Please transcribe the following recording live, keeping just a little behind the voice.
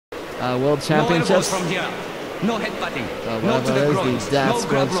World Championships. From here. No headbutting. Whatever it is, the Dance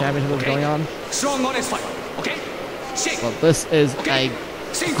World Championship is going on. Strong honest fight. Okay? But this is a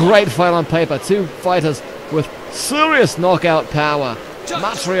great fight on paper. Two fighters with serious knockout power.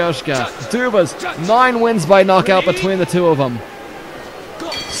 Matryoshka, Duvers, 9 wins by knockout between the two of them.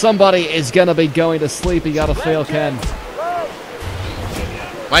 Somebody is going to be going to sleep, you got to feel, Ken.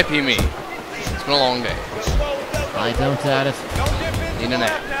 Might be me. It's been a long day. I don't doubt it. Need a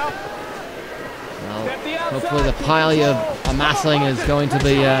nap. Well, hopefully the pile you're amassing is going to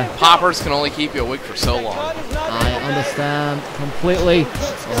be... Poppers can only keep you awake for so long. I understand completely.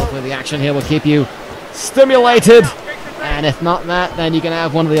 So hopefully the action here will keep you stimulated. And if not that, then you can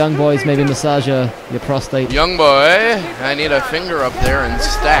have one of the young boys maybe massage your prostate. Young boy, I need a finger up there and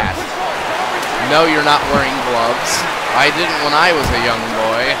stat. No, you're not wearing gloves. I didn't when I was a young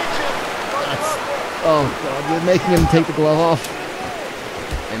boy. Oh God, you're making him take the glove off.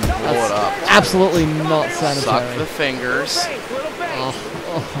 And blow it up. Absolutely not sanitary. Suck the fingers.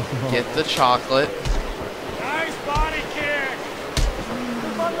 Get the chocolate. Nice body kick.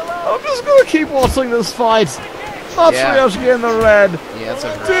 I'm just gonna keep watching this fight. Matryoshka in the red. Yeah, it's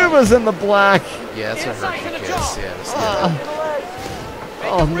a Duvers in the black. Yeah, it's a Hershey kiss. Yeah.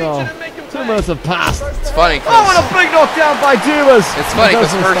 Oh no. 2 minutes have passed. It's funny because... Oh, what a big knockdown by Duvers. It's funny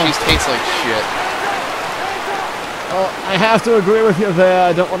because Hershey's taste like shit. Oh, I have to agree with you there.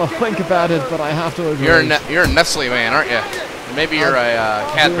 I don't want to think about it, but I have to agree. You're a Nestle man, aren't you? Maybe you're a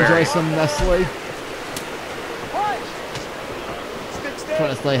Cadbury. Enjoy some Nestle.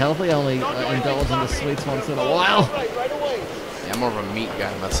 Trying to stay healthy, only indulge in the sweets once in a while. Yeah, I'm more of a meat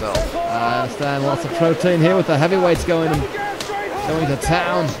guy myself. I understand, lots of protein here with the heavyweights going to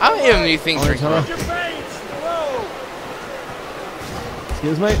town. How many of you think drink rugby?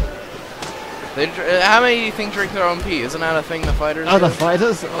 Excuse me? How many do you think drink their own pee? Isn't that a thing the fighters do? The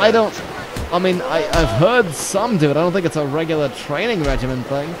fighters? Yeah. I don't... I mean, I've heard some do it. I don't think it's a regular training regimen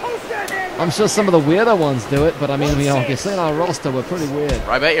thing. I'm sure some of the weirder ones do it, but I mean, you can see on our roster, we're pretty weird.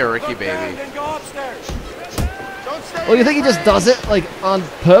 I bet you're Ricky Baby. Well, you think he just does it, like, on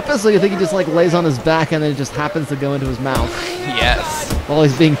purpose, or you think he just, like, lays on his back and then it just happens to go into his mouth? Yes. While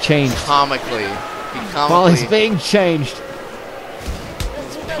he's being changed. Comically. While he's being changed.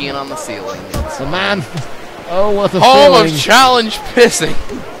 He's peeing on the ceiling. The man... Oh, what a Home feeling. of challenge pissing.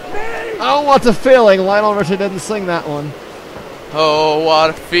 Oh, what a feeling. Lionel Richie didn't sing that one. Oh, what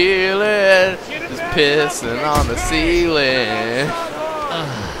a feeling. Just pissing on the ceiling.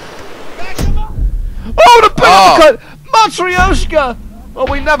 Oh, the big uppercut! Matryoshka! Oh,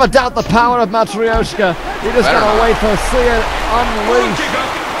 we never doubt the power of Matryoshka. You just gotta wait to see it unleashed.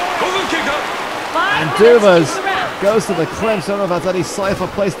 And Duvers goes to the clinch. I don't know if that's any safer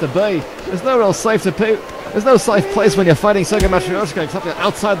place to be. There's no real safe to be. There's no safe place when you're fighting Sergei Matryoshka except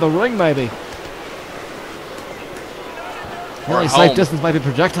outside the ring, maybe. The only safe distance might be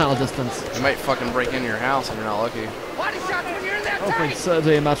projectile distance. You might fucking break into your house if you're not lucky. I don't think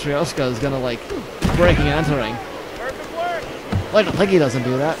Sergei Matryoshka is gonna, like, breaking and entering. I don't think he doesn't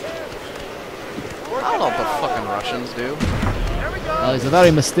do that. I don't know what the fucking Russians do. Well, he's a very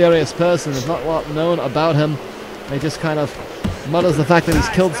mysterious person. There's not a lot known about him. He just kind of mutters the fact that he's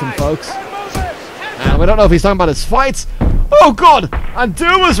killed some folks. And we don't know if he's talking about his fights. Oh God! And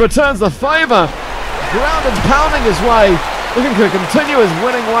Duvers returns the favor. Ground and pounding his way. Looking to continue his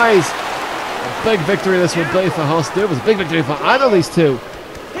winning ways. A big victory this would be for Horst Duvers. A big victory for either of these two.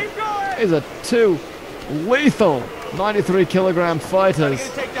 These are two lethal 93 kilogram fighters.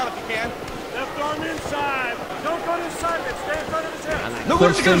 And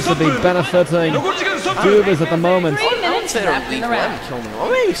the seems to be benefiting Duvers at the moment. I wouldn't say they're lethal. I haven't killed him. Well,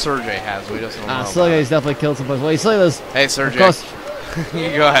 maybe Sergei has. We just don't know. Sergei's definitely killed some folks. Well, you see this. Hey, Sergei. Of course.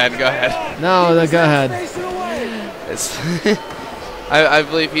 Go ahead. No, go ahead. I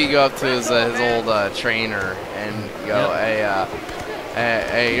believe he'd go up to his old trainer and go,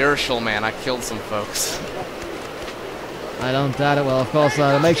 hey, Urshel, man, I killed some folks. I don't doubt it. Well, of course,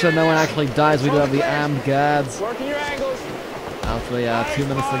 to make sure no one actually dies, we do have the armed guards. Hopefully, 2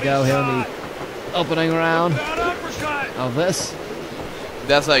 minutes to go here in the opening round of this.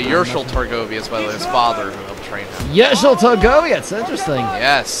 That's Urshel Targovius, by the way, his father who helped train him. Urshel Targovius, interesting.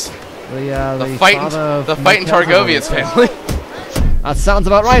 Yes. The fighting Targovius family. That sounds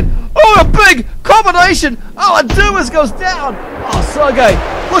about right. Oh, a big combination! Oh, and Duvers goes down! Oh, Sergei,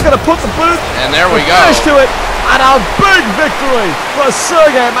 look at him put the boot. And there we go. Finish to it, and a big victory for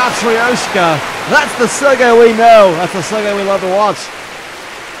Sergei Matryoshka. That's the Sergei we know. That's the Sergei we love to watch.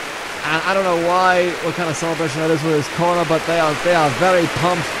 And I don't know what kind of celebration that is with his corner, but they are very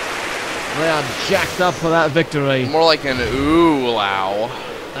pumped. They are jacked up for that victory. More like an ooh-low.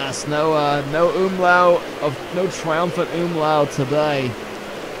 That's no umlaut no triumphant umlaut today.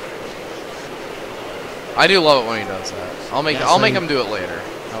 I do love it when he does that. I'll make Yeah, him do it later.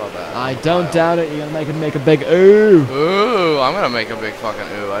 How about that? I don't doubt it. You're gonna make him make a big ooh. Ooh, I'm gonna make a big fucking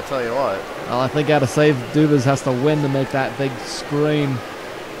ooh. I tell you what. Well, I think I gotta save Duvers has to win to make that big scream.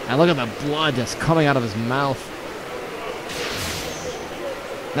 And look at the blood just coming out of his mouth.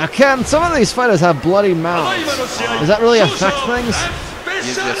 Now, Ken, some of these fighters have bloody mouths. Does that really affect things?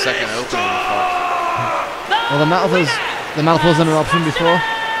 Gives you a second opening. Fuck. Well, the mouth wasn't an option before.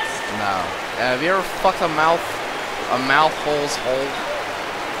 No. Have you ever fucked a mouth hole's hole?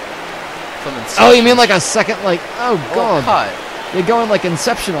 From Inception. Oh, you mean like a second, like, oh god. Cut. You're going like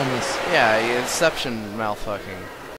Inception on this. Yeah, Inception mouth fucking.